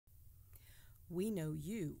We know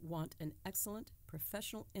you want an excellent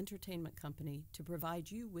professional entertainment company to provide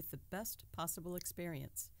you with the best possible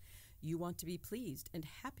experience. You want to be pleased and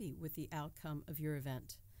happy with the outcome of your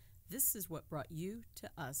event. This is what brought you to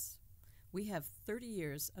us. We have 30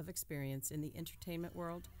 years of experience in the entertainment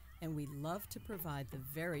world, and we love to provide the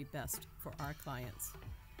very best for our clients.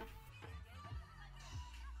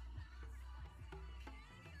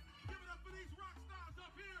 Give it up for these rock stars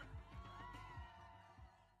up here.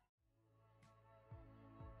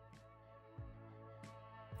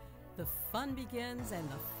 The fun begins and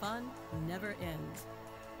the fun never ends.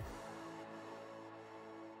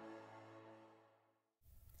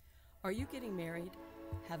 Are you getting married?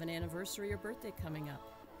 Have an anniversary or birthday coming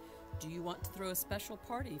up? Do you want to throw a special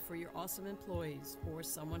party for your awesome employees or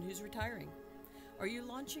someone who's retiring? Are you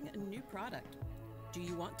launching a new product? Do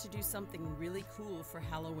you want to do something really cool for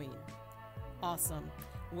Halloween? Awesome!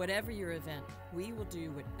 Whatever your event, we will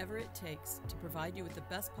do whatever it takes to provide you with the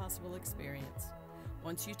best possible experience.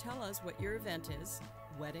 Once you tell us what your event is,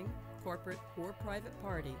 wedding, corporate, or private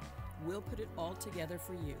party, we'll put it all together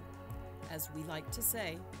for you. As we like to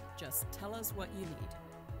say, just tell us what you need.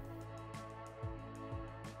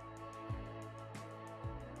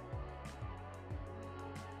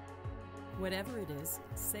 Whatever it is,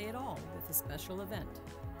 say it all with a special event.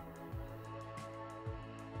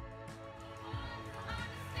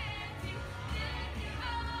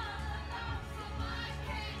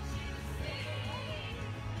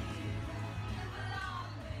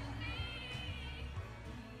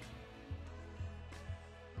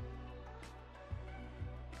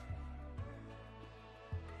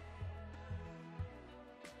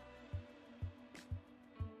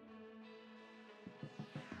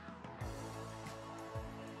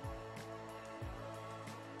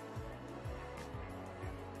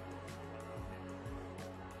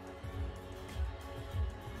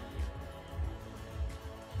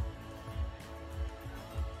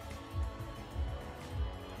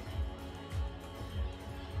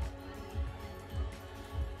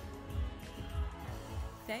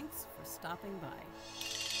 Thanks for stopping by.